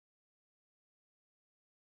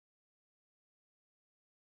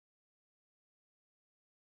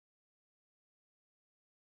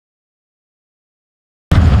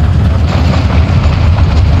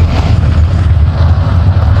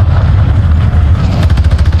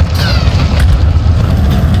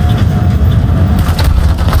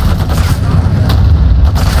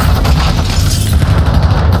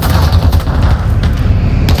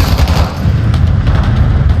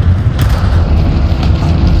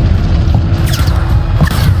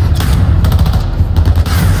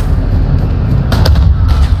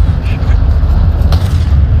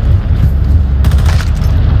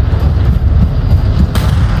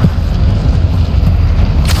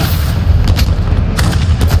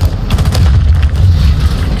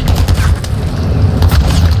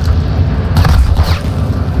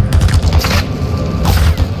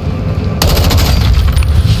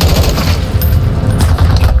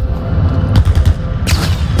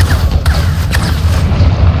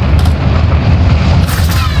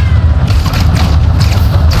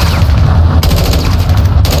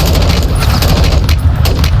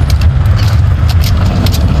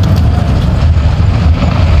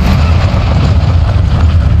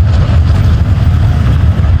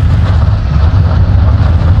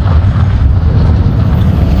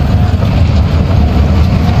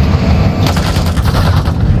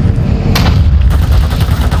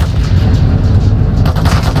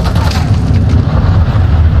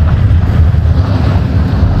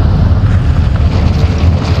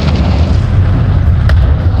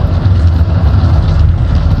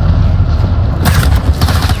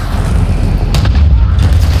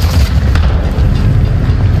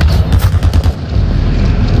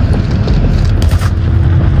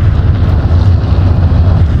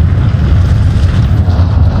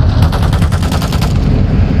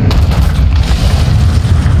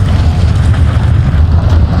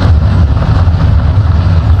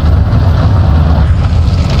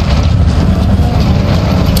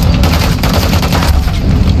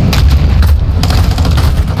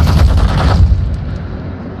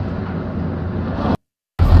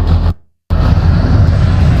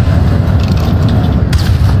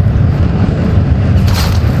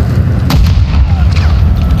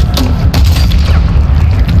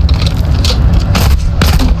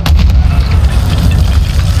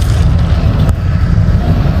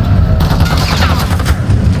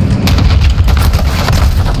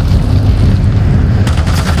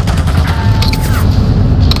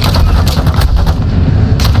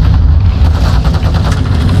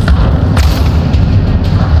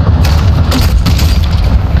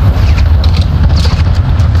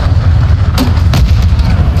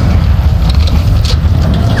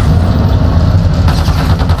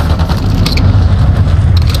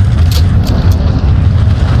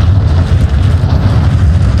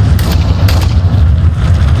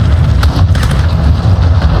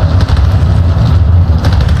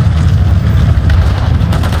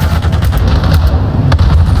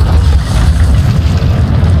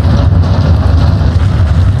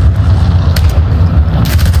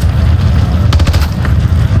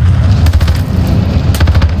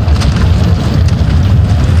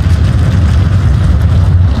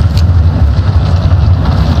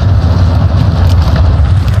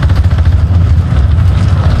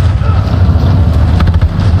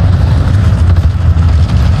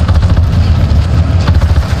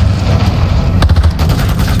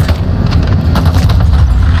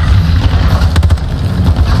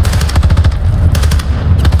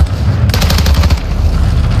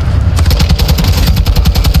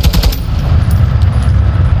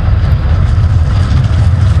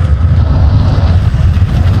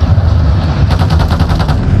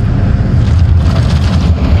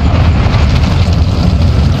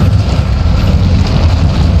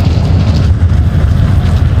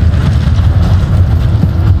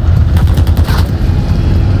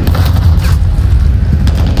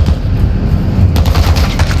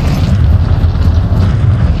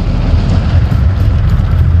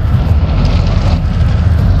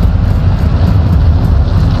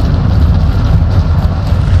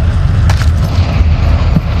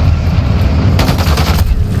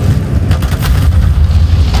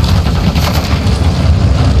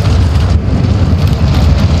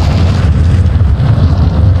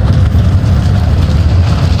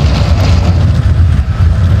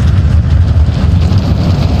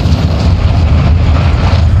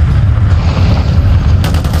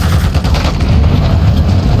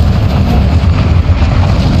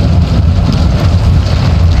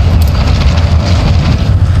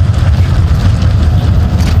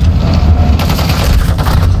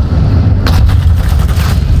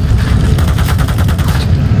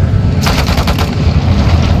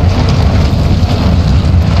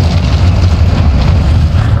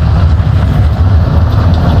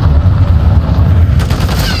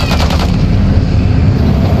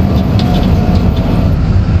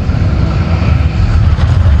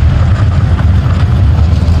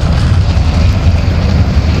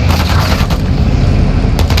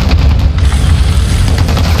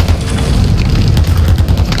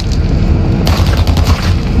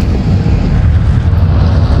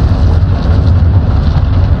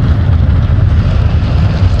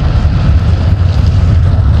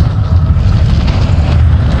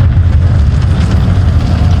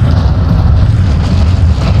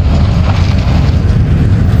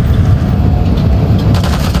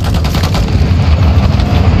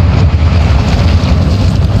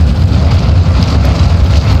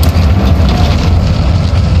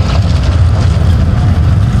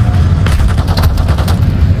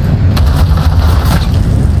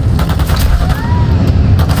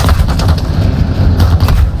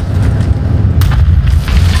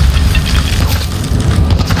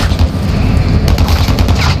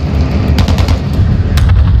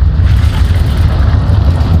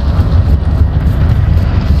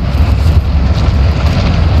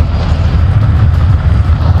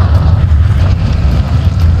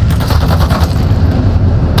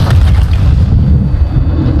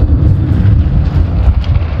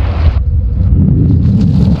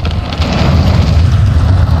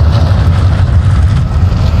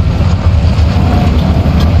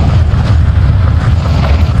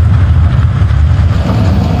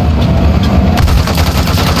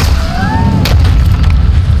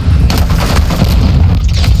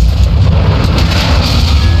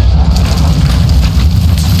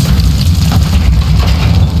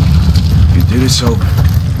Soap.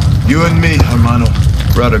 You and me, hermano,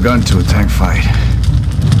 brought a gun to a tank fight.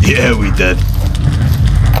 Yeah, we did.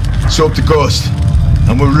 Soap the coast,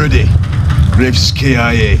 and we're ready. Graves is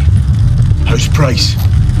KIA. How's Price?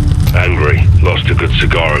 Angry. Lost a good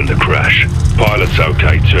cigar in the crash. Pilot's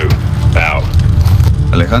okay too. Out.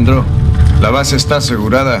 Alejandro, la base está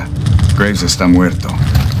asegurada. Graves está muerto.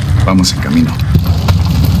 Vamos en camino.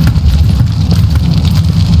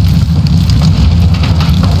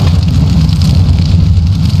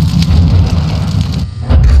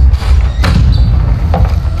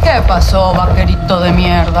 ¿Qué pasó, vaquerito de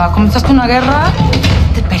mierda? ¿Comenzaste una guerra?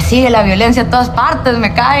 Te persigue la violencia a todas partes,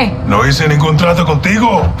 me cae. No hice ningún trato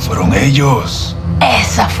contigo. Fueron ellos.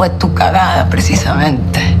 Esa fue tu cagada,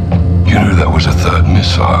 precisamente. You knew that was a third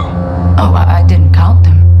missile. Oh, I didn't count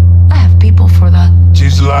them. I have people for that.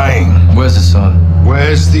 She's lying. Where's the son?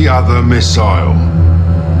 Where's the other missile?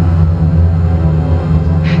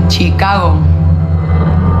 Chicago.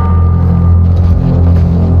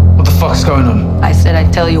 What the fuck's going on? I said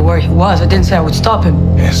I'd tell you where he was. I didn't say I would stop him.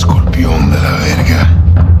 Escorpión de la verga.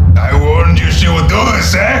 I warned you she would do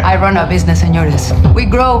this, eh? I run a business, señores. We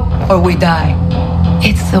grow or we die.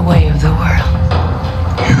 It's the way of the world.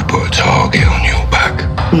 You put a target on your back.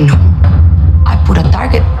 No. I put a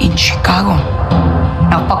target in Chicago.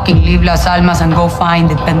 Now fucking leave Las Almas and go find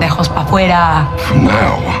the pendejos pa' fuera. From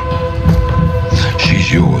now,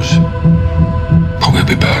 she's yours. But we'll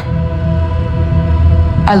be back.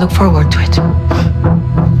 I look forward to it.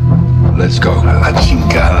 Let's go. La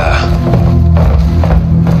chingada.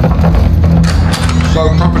 So,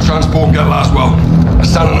 proper transport get Laswell.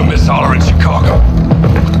 Hassan and a missile are in Chicago.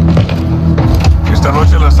 Esta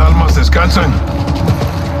noche Las Almas descansan.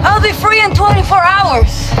 I'll be free in 24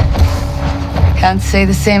 hours. Can't say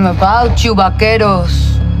the same about you,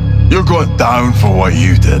 vaqueros. You're going down for what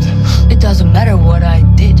you did. It doesn't matter what I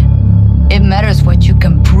did. It matters what you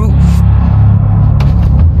can prove.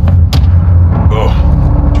 Oh,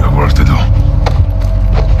 you have work to do.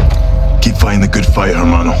 Keep fighting the good fight,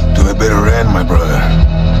 hermano. To the bitter end, my brother.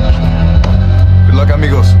 Good luck,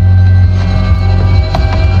 amigos.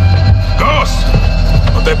 ¡Dos!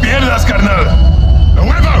 ¡No te pierdas, carnal! ¡A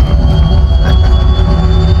huevo!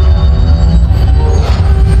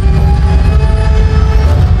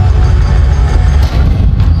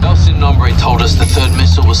 Nelson Nombre told us the third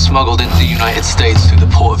missile was smuggled into the United States through the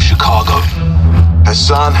port of Chicago.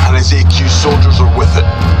 Hassan and his EQ soldiers are with it.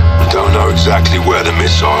 We don't know exactly where the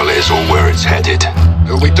missile is or where it's headed.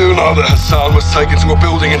 But we do know that Hassan was taken to a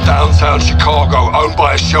building in downtown Chicago owned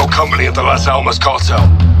by a shell company of the Las Almas cartel.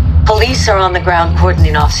 Police are on the ground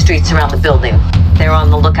cordoning off streets around the building. They're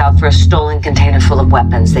on the lookout for a stolen container full of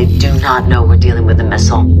weapons. They do not know we're dealing with a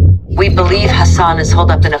missile. We believe Hassan is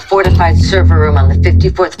holed up in a fortified server room on the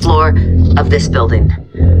 54th floor of this building.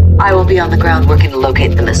 I will be on the ground working to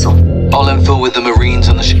locate the missile. I'll infill with the Marines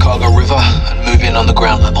on the Chicago River and move in on the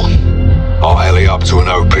ground level. I'll heli up to an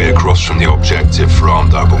OP across from the objective for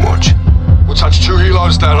armed overwatch. We'll touch 2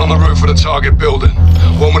 helos down on the roof of the target building.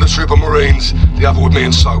 One with a troop of Marines, the other with me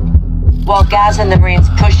and Soap. While Gaz and the Marines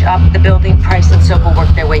push up the building, Price and Soap will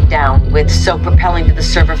work their way down, with Soap propelling to the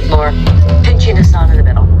server floor, pinching Hassan in the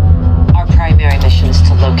middle. Our primary mission is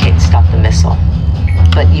to locate and stop the missile.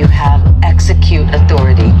 But you have execute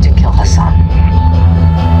authority to kill Hassan.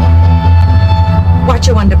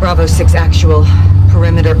 Watcher 1 to Bravo 6 actual.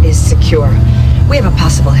 Perimeter is secure. We have a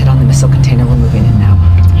possible hit on the missile container. We're moving in now.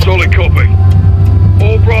 Solid copy.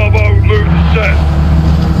 All Bravo, move to set.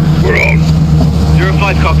 We're on.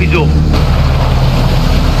 05 copies all.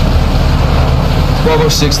 Bravo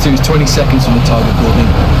 6-2 is 20 seconds from the target building.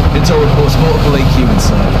 Intel reports multiple AQ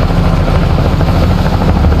inside.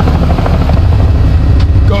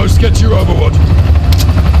 Ghost, get your overwatch.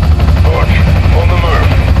 Watch, on the move.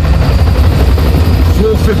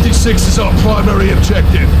 456 is our primary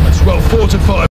objective. It's well fortified.